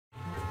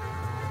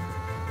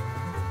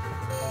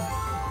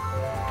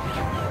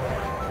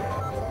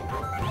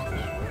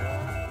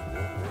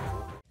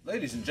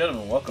Ladies and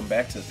gentlemen, welcome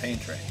back to the Pain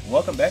Train.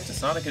 Welcome back to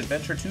Sonic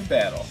Adventure 2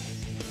 Battle.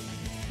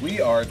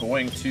 We are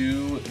going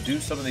to do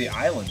some of the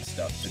island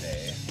stuff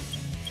today.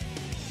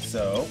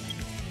 So,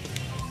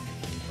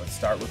 let's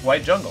start with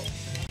White Jungle.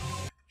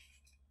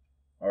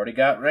 Already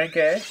got rank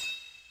A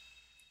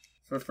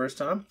for the first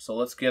time, so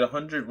let's get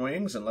 100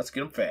 wings and let's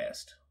get them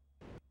fast.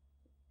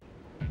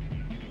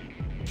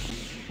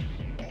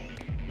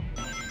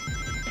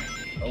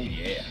 Oh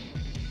yeah.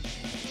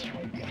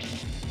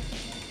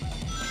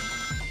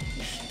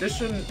 This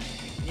shouldn't...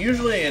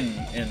 Usually in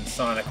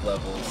Sonic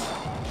levels,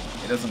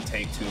 it doesn't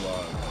take too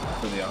long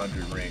for the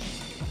 100 rings.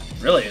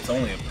 Really, it's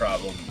only a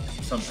problem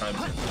sometimes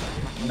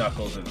in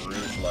Knuckles and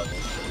Rouge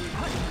levels.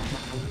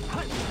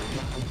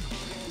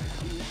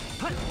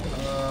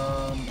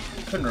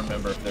 Couldn't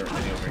remember if there were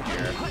any over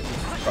here.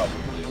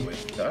 Probably a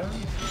waste of time.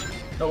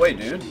 No way,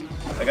 dude.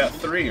 I got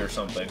 3 or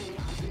something.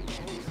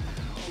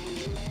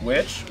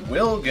 Which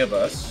will give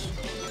us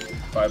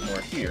 5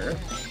 more here.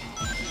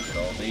 Get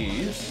all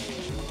these.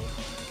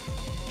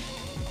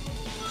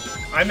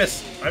 I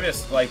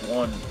missed like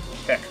one.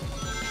 Heck.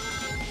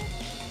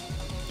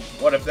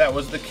 What if that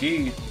was the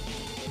key?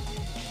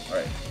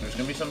 Alright, there's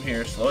gonna be some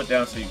here. Slow it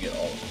down so you get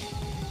all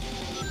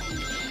of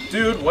them.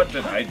 Dude, what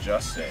did I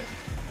just say?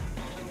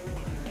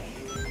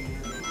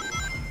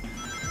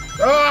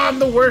 Ah, I'm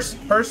the worst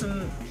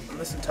person on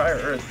this entire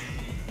earth.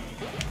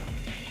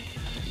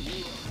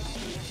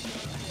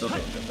 Still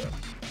doing good though.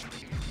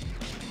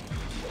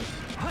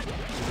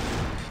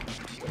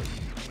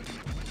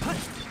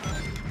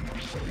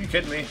 Are you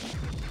kidding me?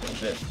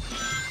 Shit.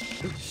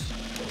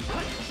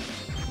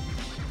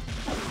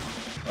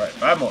 Alright,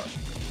 5 more.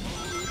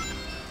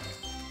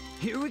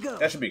 Here we go.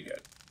 That should be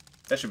good.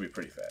 That should be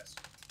pretty fast.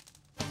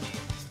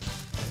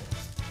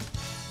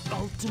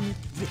 Ultimate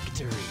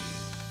victory.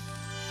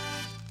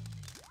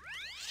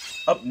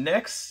 Up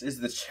next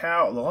is the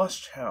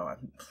Lost Chow.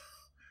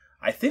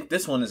 I think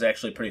this one is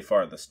actually pretty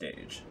far in the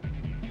stage.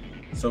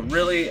 So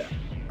really,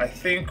 I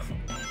think...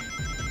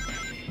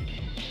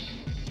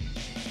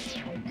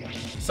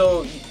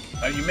 So,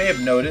 you may have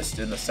noticed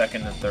in the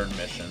second and third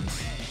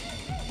missions,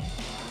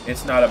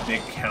 it's not a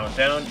big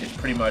countdown. It's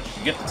pretty much,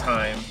 you get the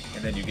time,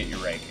 and then you get your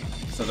ranking.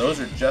 So those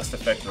are just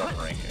effective on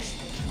ranking.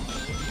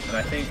 And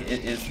I think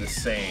it is the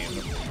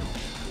same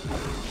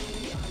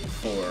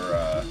for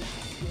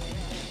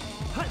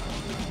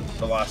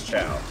the Lost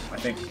Chow. I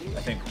think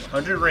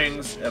 100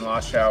 rings and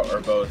Lost Chow are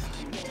both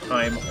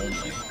time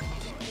only.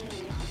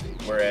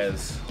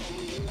 Whereas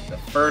the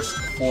first,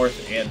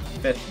 fourth, and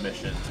fifth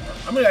missions,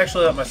 I'm going to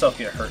actually let myself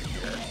get hurt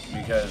here,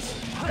 because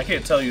I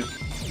can't tell you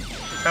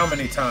how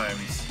many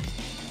times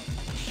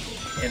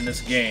in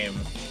this game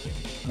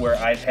where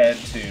I've had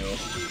the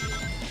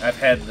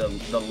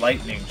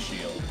lightning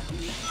shield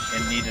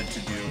and needed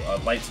to do a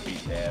light speed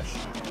dash,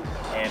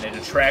 and it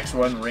attracts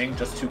one ring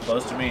just too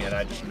close to me, and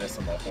I just miss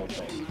them the whole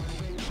thing.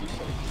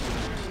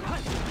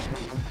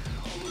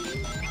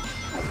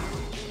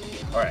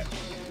 Alright.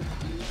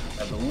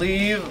 I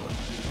believe...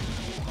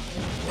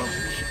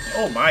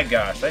 Oh my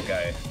gosh, that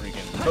guy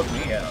freaking took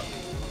me out.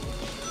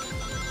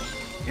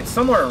 It's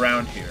somewhere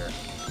around here.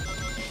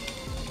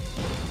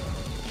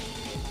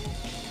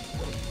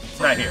 It's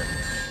not here.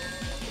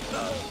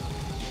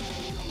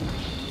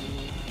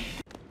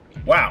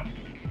 Wow.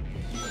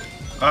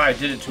 I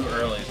did it too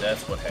early,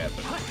 that's what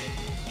happened.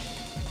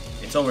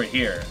 It's over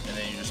here, and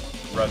then you just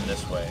run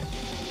this way.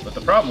 But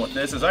the problem with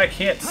this is I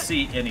can't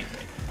see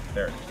anything.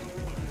 There it is.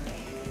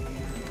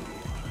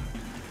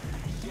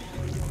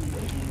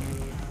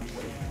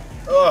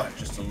 Oh,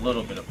 just a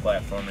little bit of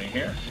platforming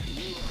here.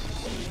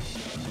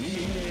 We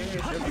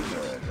should be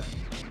good.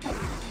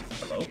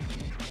 Hello?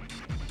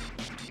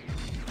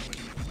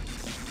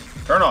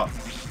 Turn off.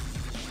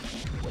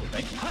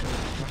 Thank you.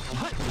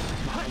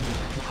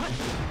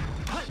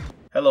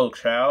 Hello,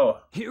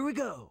 Chow. Here we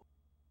go.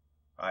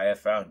 I have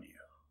found you.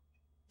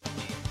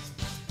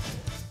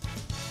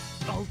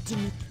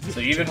 Ultimate victory. So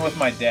even with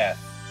my death,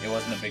 it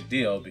wasn't a big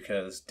deal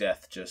because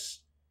death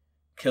just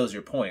kills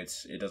your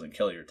points. It doesn't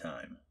kill your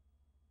time.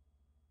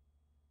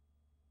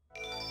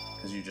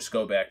 Because you just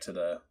go back to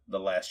the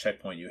last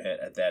checkpoint you hit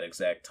at that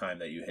exact time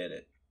that you hit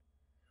it.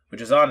 Which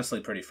is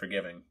honestly pretty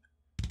forgiving.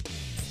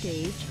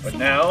 Stage but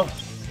now,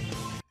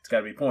 it's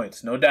gotta be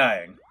points. No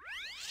dying.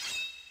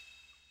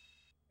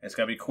 It's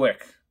gotta be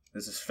quick.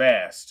 This is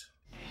fast.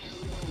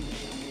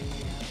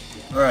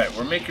 Alright,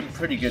 we're making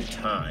pretty good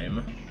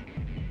time.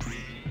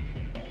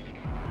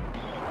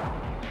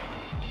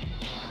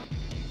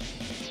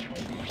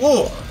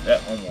 Oh,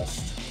 that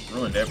almost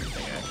ruined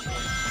everything, actually.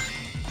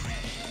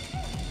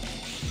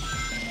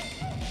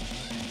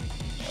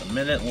 A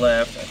minute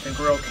left. I think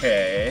we're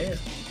okay.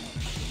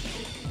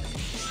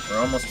 We're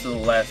almost to the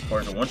last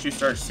portion. Once you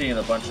start seeing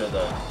a bunch of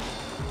the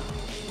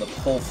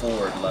pull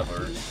forward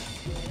levers,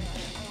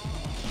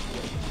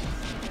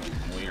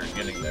 we are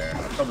getting there.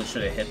 I probably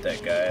should have hit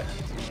that guy.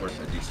 It's worth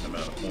a decent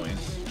amount of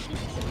points.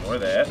 Ignore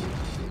that.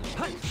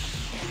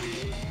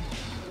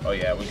 Oh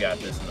yeah, we got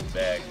this in the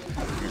bag.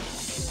 You're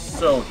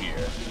so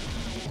here.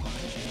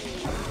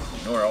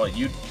 Ignore all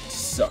you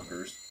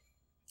suckers.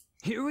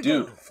 Here we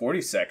Dude, go.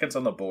 40 seconds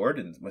on the board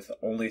and with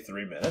only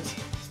 3 minutes?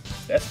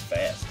 That's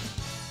fast.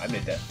 I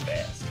made that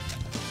fast.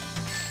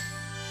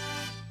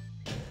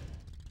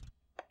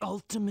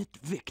 Ultimate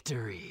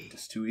victory.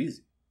 It's too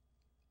easy.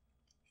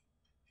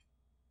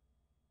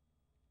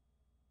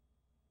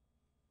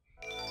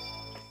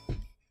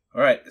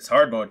 Alright, it's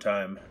hard mode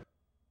time.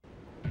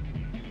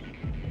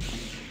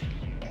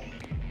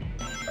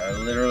 I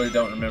literally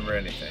don't remember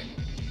anything.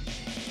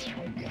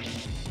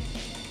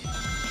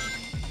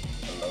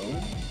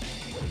 Hello?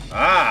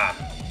 Ah!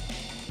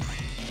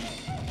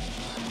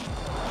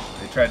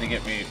 They tried to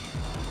get me.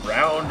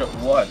 Round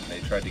 1, they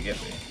tried to get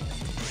me.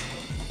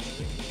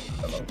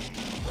 Hello?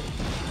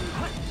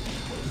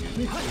 Excuse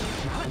me?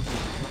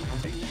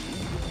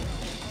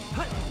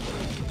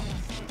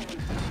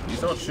 Please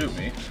don't shoot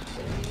me.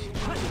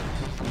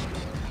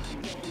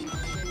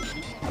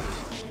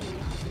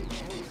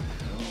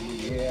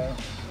 Yeah.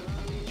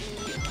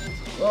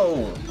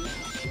 Whoa!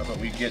 How about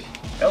we get...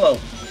 Hello!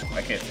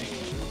 I can't see.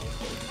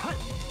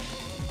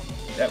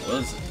 That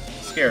was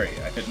scary.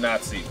 I could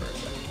not see for a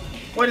second.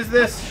 What is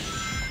this?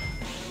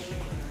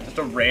 Just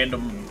a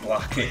random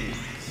blockade.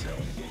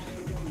 Silly.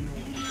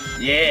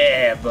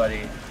 Yeah,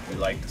 buddy. We'd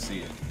like to see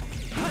it.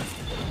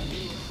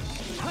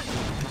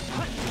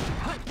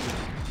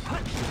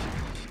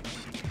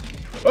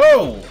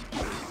 Oh!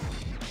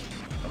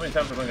 How many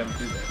times am I gonna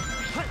do that?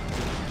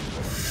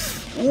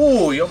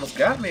 Ooh, you almost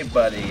got me,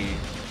 buddy.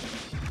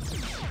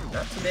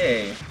 Not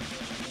today.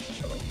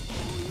 Hello.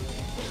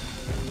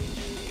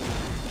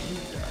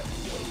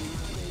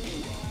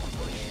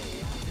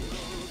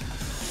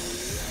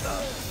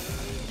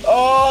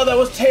 Oh, that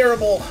was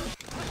terrible.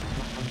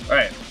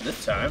 Alright,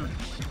 this time,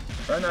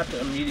 try not to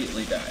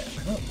immediately die.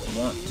 I don't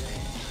want to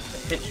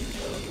hit you,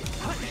 though.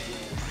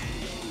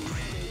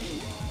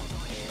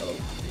 Hello.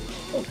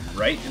 Oh,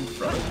 right in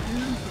front of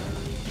you?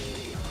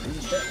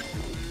 Who's that?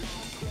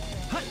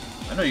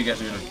 I know you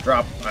guys are gonna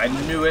drop. I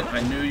knew it.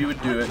 I knew you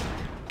would do it.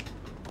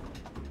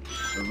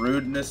 The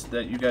rudeness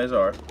that you guys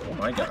are. Oh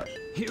my gosh.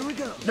 Here we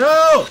go.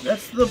 No!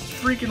 That's the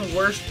freaking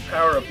worst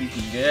power-up you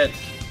can get.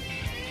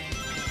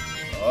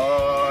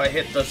 Oh, I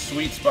hit the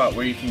sweet spot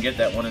where you can get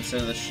that one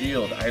instead of the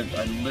shield. I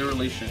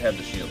literally should have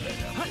the shield right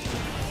now.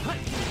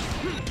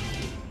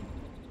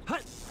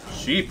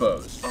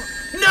 Sheepos.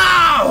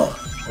 No!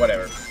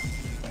 Whatever.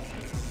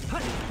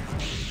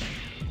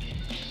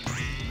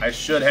 I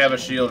should have a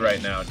shield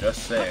right now,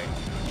 just saying.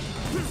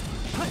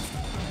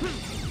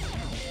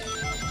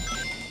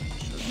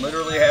 Should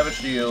literally have a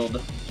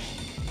shield.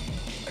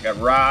 I got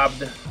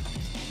robbed.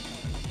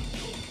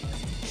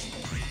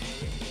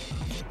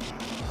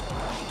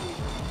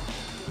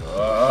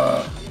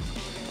 I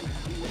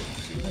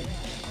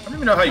don't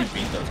even know how you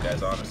beat those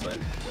guys, honestly.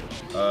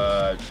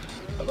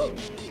 Hello.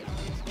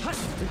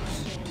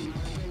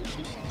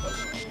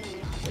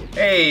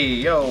 Hey,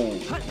 yo.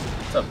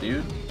 What's up,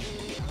 dude?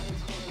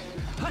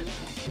 Can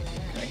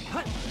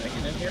I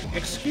get in here?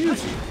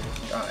 Excuse you.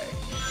 Die.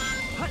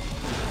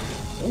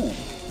 Ooh.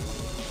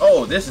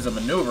 Oh, this is a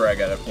maneuver I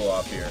gotta pull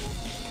off here.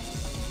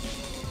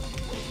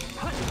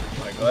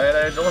 I'm glad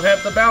I don't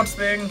have the bounce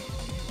thing.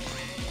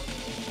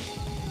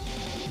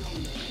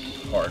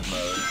 Hard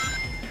mode.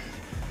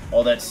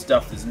 All that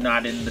stuff is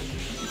not in the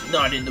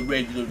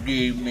regular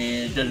game,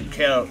 man. It doesn't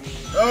count.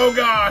 Oh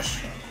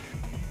gosh!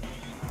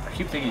 I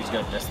keep thinking he's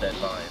gonna miss that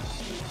vine.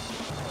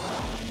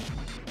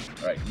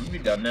 Alright, can we be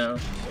done now?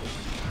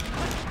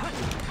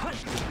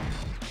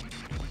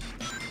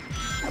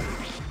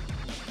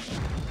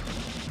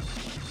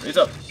 Raise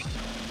up.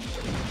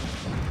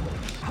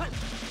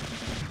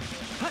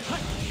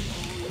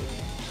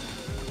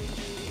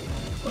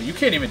 Oh, you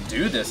can't even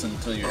do this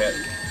until you hit.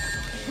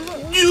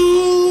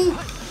 You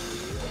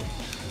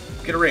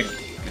get a ring.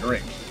 Get a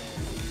ring.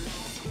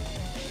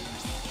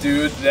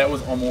 Dude, that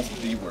was almost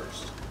the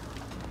worst.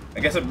 I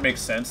guess it makes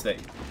sense that...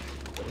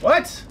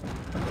 What?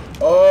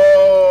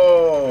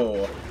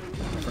 Oh!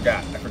 I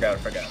forgot.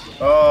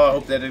 Oh, I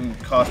hope that didn't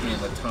cost me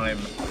the time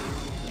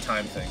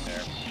thing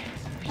there.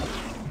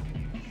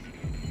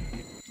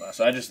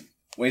 So I just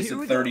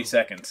wasted 30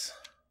 seconds.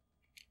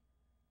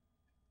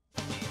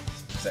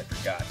 Because I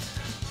forgot.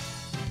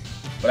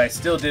 But I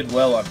still did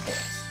well on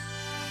points.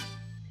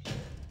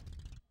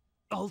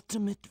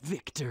 Ultimate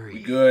victory.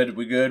 We good,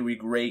 we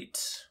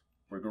great.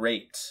 We're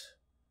great.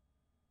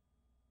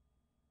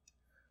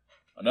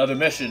 Another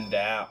mission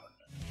down.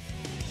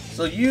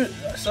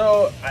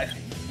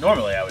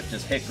 Normally I would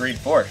just hit Green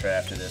Forest right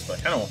after this, but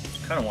I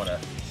kind of want to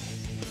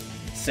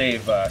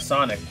save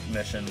Sonic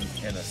mission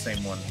in the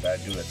same one that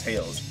I do at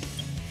Tails.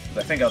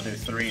 But I think I'll do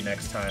 3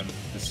 next time.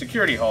 The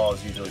security hall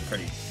is usually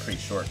pretty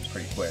short and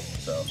pretty quick,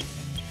 so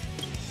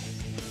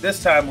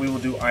this time we will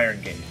do Iron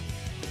Gate.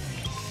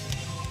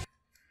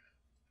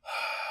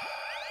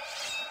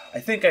 I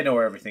think I know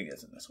where everything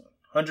is in this one.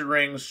 100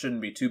 rings shouldn't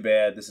be too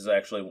bad. This is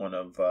actually one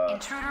of...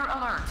 Intruder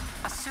alert.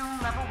 Assume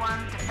level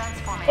 1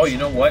 defense formation. Oh, you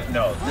know what?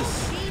 No,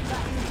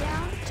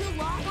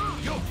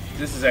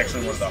 this is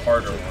actually one of the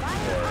harder ones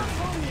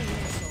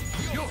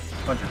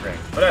 100 rings.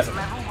 But that's okay.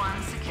 Level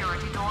 1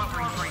 security door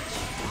breach.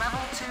 Level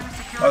 2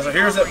 security Oh, so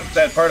here's door breach.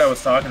 that part I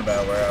was talking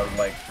about where I was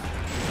like...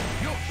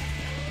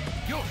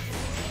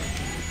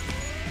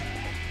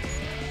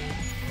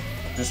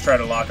 Just try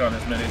to lock on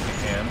as many as you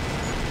can.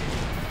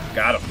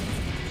 Got him.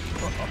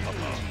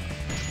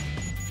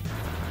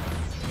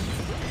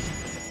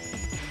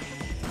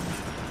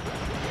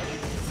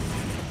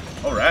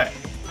 Alright.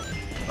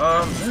 Is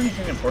there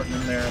anything important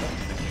in there?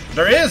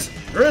 There is!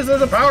 There's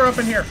a power-up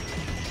in here!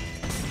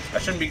 I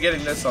shouldn't be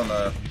getting this on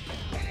the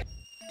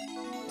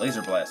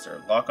laser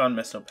blaster. Lock on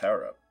missile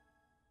power-up.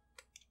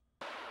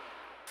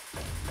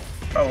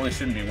 Probably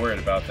shouldn't be worried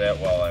about that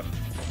while I'm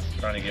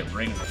trying to get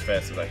rings as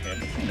fast as I can.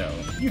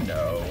 But you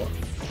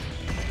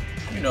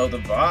know the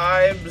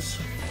vibes.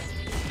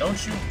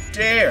 Don't you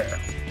dare!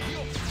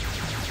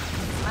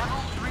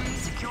 Level 3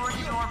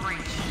 security door breach.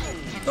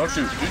 Don't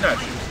shoot. Do not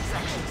shoot.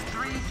 Sections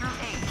 3 through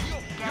 8.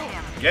 Get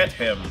him. Get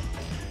him.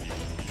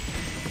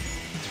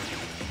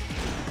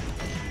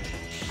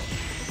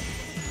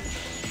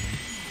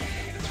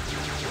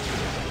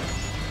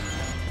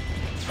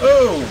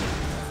 Oh!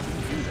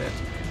 Do that.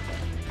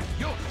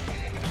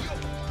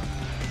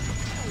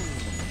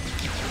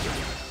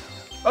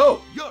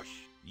 Oh!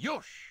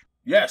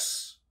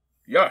 Yes!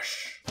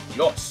 Yosh!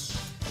 Yos!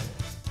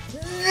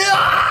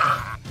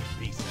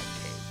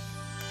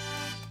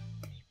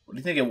 What do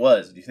you think it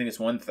was? Do you think it's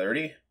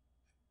 1:30?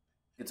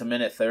 It's a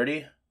minute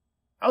 30?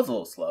 I was a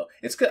little slow.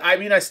 It's good. I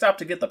mean, I stopped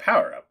to get the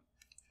power up.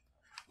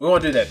 We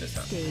won't do that this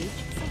time.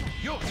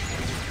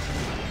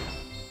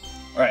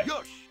 Alright.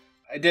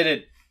 I did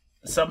it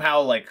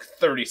somehow like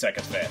 30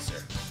 seconds faster.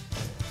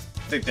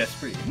 I think that's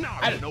pretty...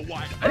 I didn't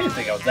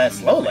think I was that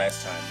slow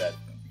last time. That...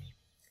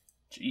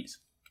 Jeez.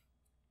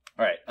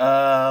 Alright,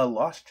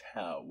 Lost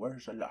Cow.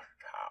 Where's the Lost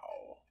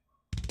Cow?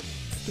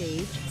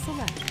 Stage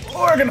select.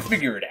 We're gonna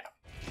figure it out.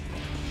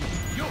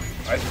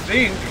 I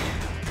think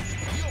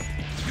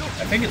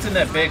it's in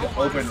that big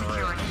open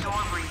room.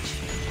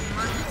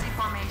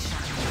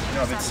 You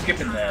know, I've been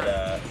skipping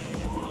that,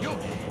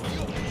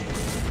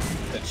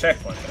 the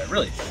checkpoint, but I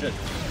really should.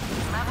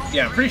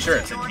 Yeah, I'm pretty sure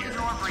it's in here.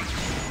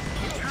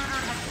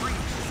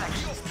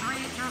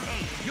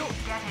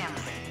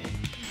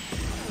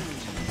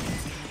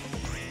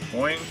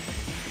 Boing.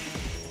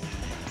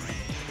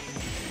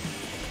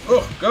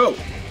 Oh, go!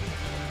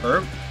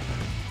 Herb.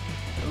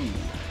 Ooh.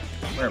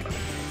 Where am I?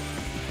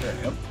 There I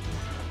am.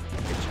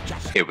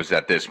 It was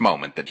at this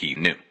moment that he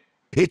knew.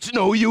 It's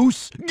no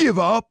use. Give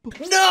up.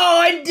 No,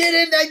 I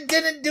didn't! I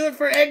didn't do it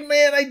for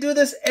Eggman! I do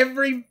this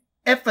every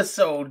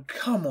episode.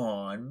 Come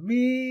on,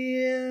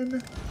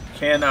 man.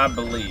 Cannot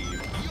believe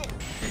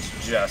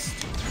it's just...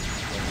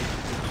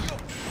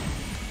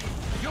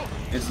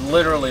 It's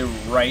literally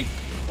right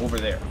over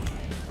there.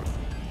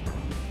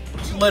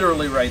 It's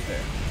literally right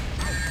there.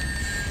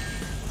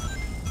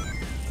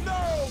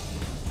 No.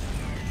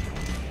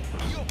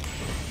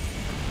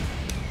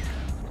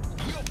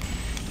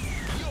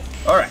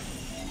 Alright.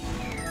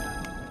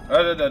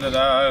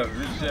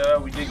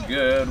 We did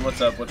good.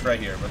 What's up? What's right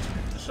here?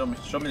 Show me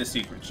the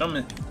secret. Show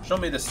me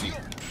the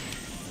secret.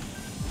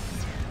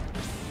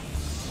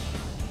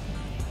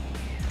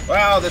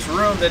 Wow, this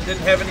room that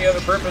didn't have any other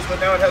purpose, but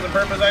now it has a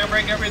purpose. I can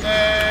break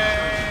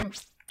everything.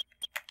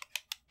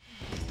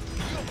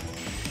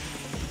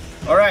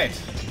 Alright.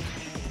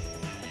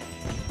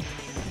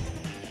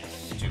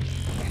 Stupid.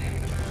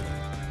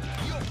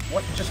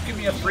 What? Just give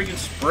me a freaking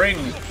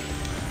spring.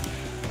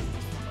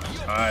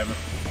 Time.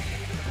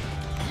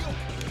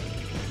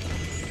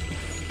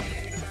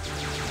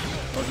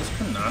 Oh, is this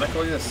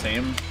canonically the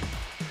same?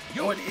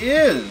 Oh, it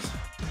is!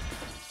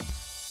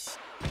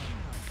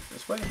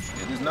 This way?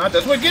 It is not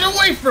this way! Get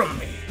away from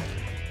me!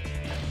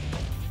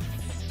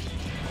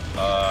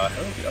 How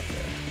do we get up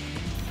there?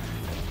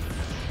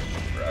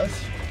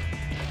 Russ?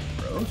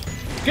 Rose?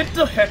 Get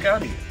the heck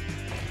out of here!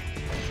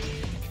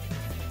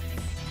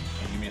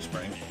 Give me a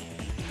spring.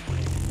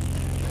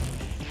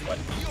 What?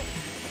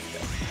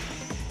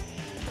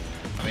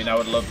 I mean, I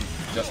would love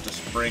just to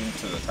spring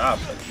to the top,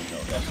 but you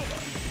know, that's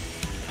fine.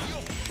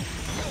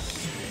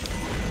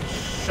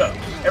 Shut up.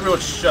 Everyone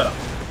shut up.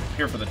 I'm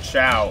here for the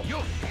chow.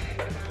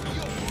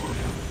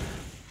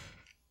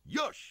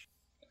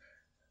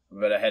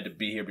 But I had to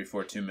be here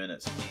before 2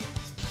 minutes.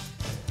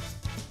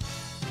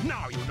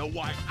 Now you know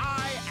why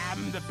I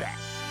am the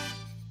best.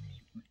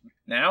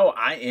 Now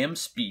I am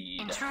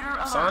Speed.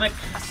 Intruder Sonic.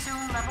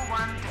 Assume level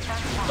 1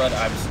 defense But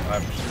I'm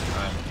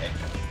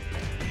Eggman.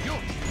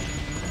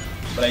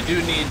 But I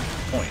do need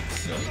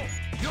points, so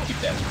keep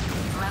that.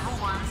 Level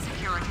 1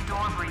 security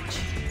door breach.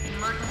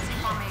 Emergency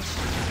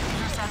formation.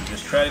 Intercept.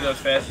 Just try to go as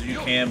fast as you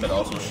can, but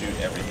also shoot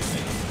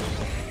everything.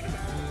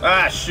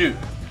 Ah, shoot!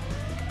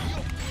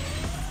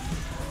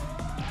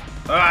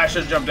 Ah, I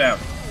should have jumped down.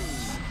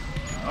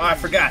 Oh, I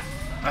forgot.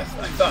 I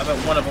thought that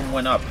one of them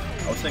went up.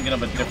 I was thinking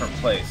of a different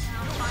place.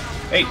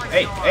 Hey,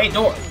 hey, hey,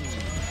 door!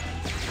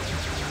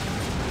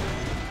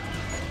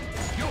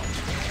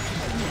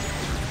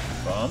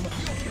 Bum.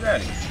 Get out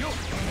of here.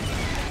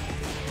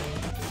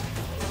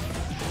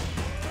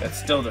 That's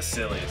still the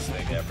silliest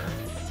thing ever.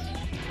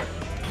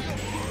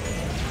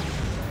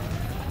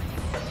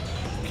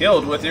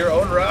 Killed with your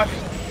own rocket.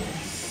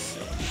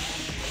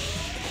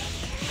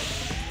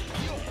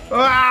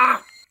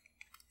 Ah!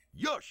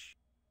 Yush!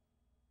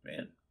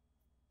 Man,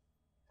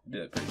 you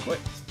did it pretty quick.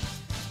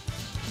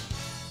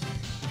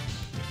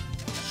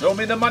 Show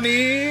me the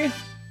money!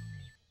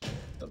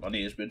 The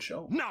money has been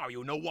shown. Now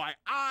you know why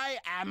I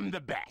am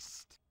the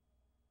best.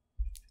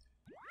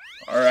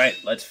 Alright,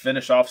 let's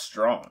finish off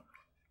strong.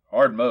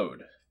 Hard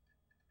mode.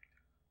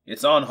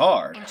 It's on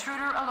hard.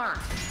 Intruder alert.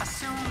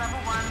 Assume level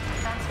 1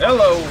 defense.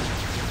 Hello,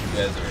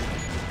 Desert.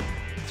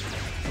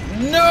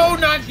 No,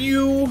 not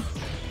you!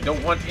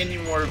 Don't want any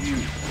more of you.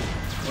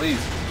 Please,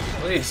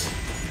 please.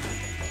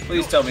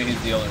 Please tell me he's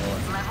the only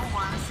one. Level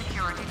 1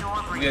 security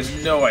door breach. You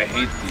guys know I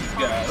hate these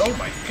guys. Oh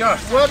my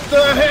gosh, what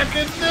the heck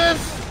is this?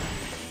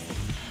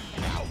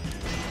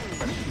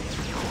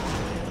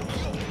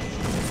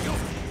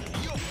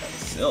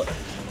 That's silly.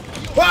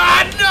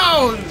 Ah,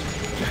 no!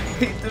 I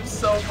hate them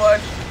so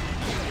much.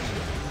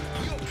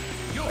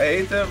 I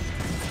hate them.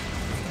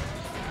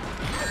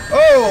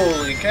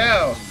 Holy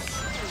cow!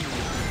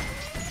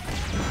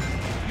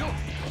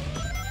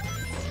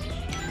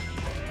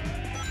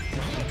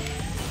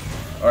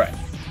 Alright.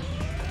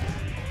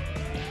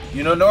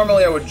 You know,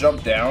 normally I would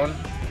jump down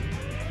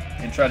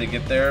and try to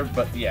get there,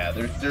 but yeah,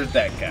 there's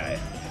that guy.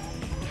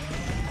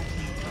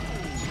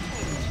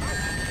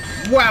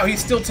 Wow, he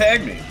still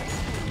tagged me.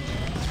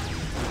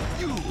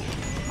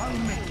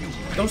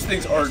 Those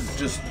things are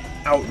just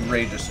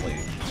outrageously.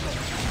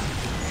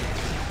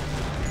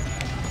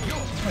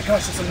 Oh my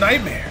gosh, it's a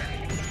nightmare.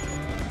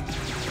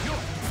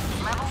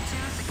 Level 2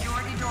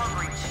 security door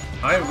breach.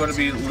 I am going to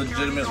be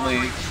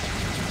legitimately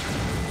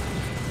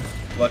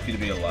lucky to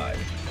be alive.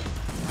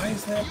 Why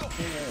is that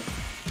there?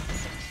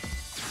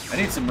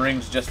 I need some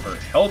rings just for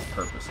health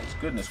purposes.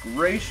 Goodness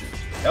gracious.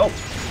 Help.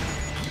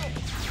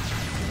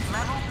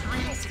 Level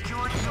 3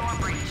 security door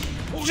breach.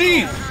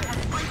 Jeez!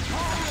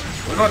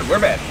 We're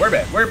bad. We're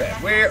bad. We're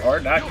bad. We are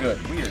not good.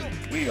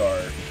 We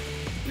are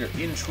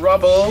in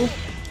trouble.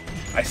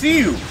 I see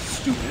you,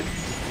 stupid.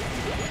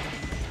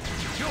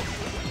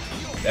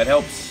 That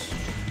helps,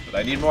 but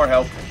I need more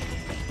help.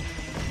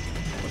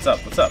 What's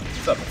up? What's up?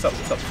 What's up? What's up?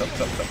 What's up? What's up?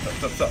 What's up?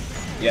 What's up? What's up?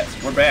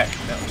 Yes, we're back.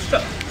 Now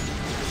shut up.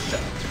 Shut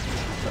up.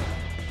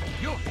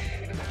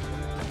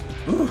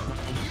 Ooh.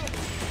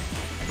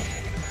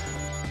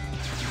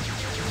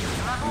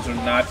 These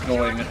are not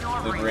going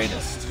the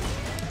greatest.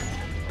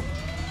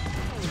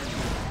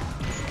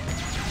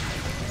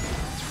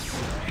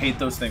 I hate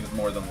those things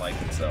more than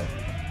life itself.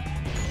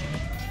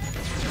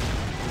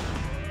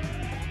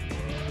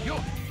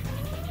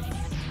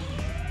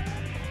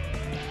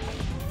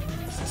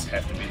 Does this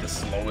have to be the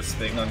slowest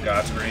thing on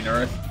God's green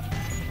earth?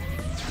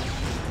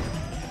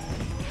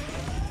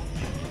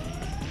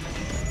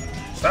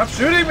 Stop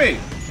shooting me!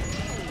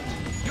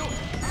 No!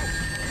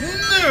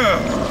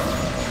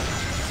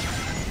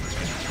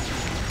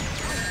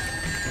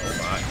 Oh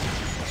my.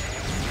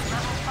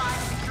 Level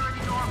 5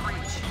 security door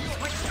breach.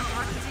 Switch to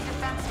emergency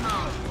defense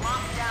mode.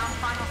 Lock down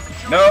final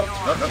security Nope.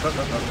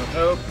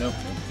 door.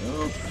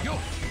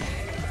 Nope.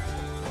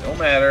 Don't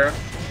matter.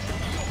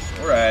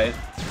 Alright.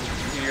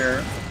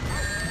 Here.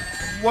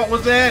 What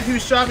was that? Who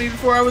shot me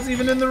before I was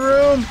even in the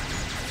room?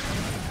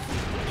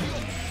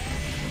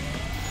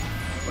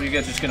 Well, you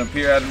guys just gonna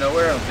appear out of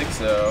nowhere? I don't think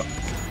so.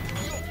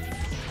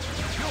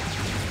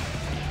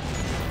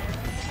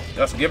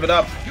 Just give it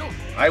up.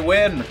 I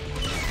win.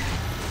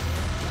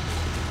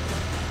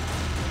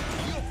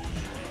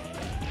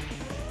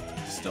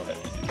 Still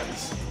have to do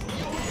this.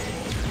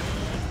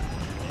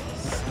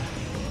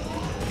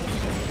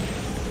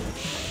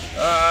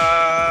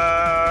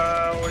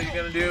 What are you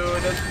gonna do?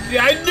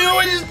 Yeah, I knew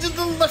it! It's just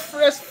the left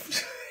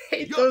rest. I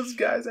hate those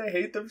guys. I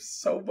hate them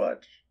so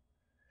much.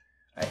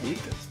 I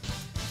hate them.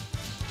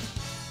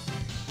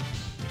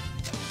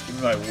 Give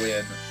me my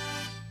win.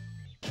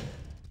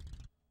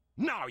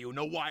 Now you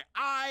know why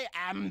I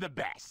am the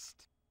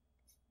best.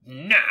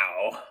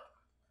 Now.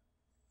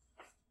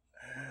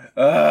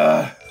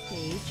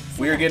 Stage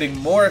We are getting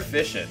more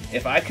efficient.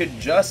 If I could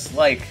just,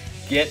 like,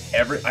 get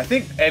I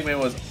think Eggman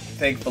was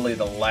thankfully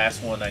the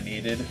last one I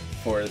needed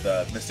for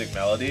the Mystic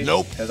Melody.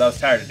 Nope. Because I was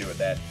tired of doing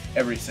that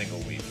every single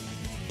week.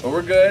 But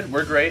we're good.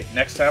 We're great.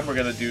 Next time we're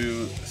going to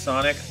do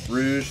Sonic,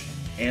 Rouge,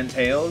 and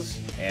Tails.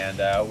 And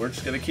we're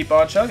just going to keep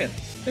on chugging.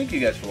 Thank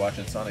you guys for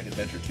watching Sonic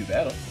Adventure 2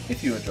 Battle.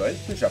 If you enjoyed,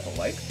 please drop a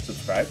like,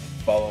 subscribe,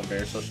 follow on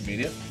various social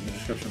media in the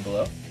description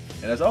below.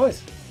 And as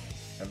always,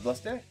 have a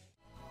blessed day.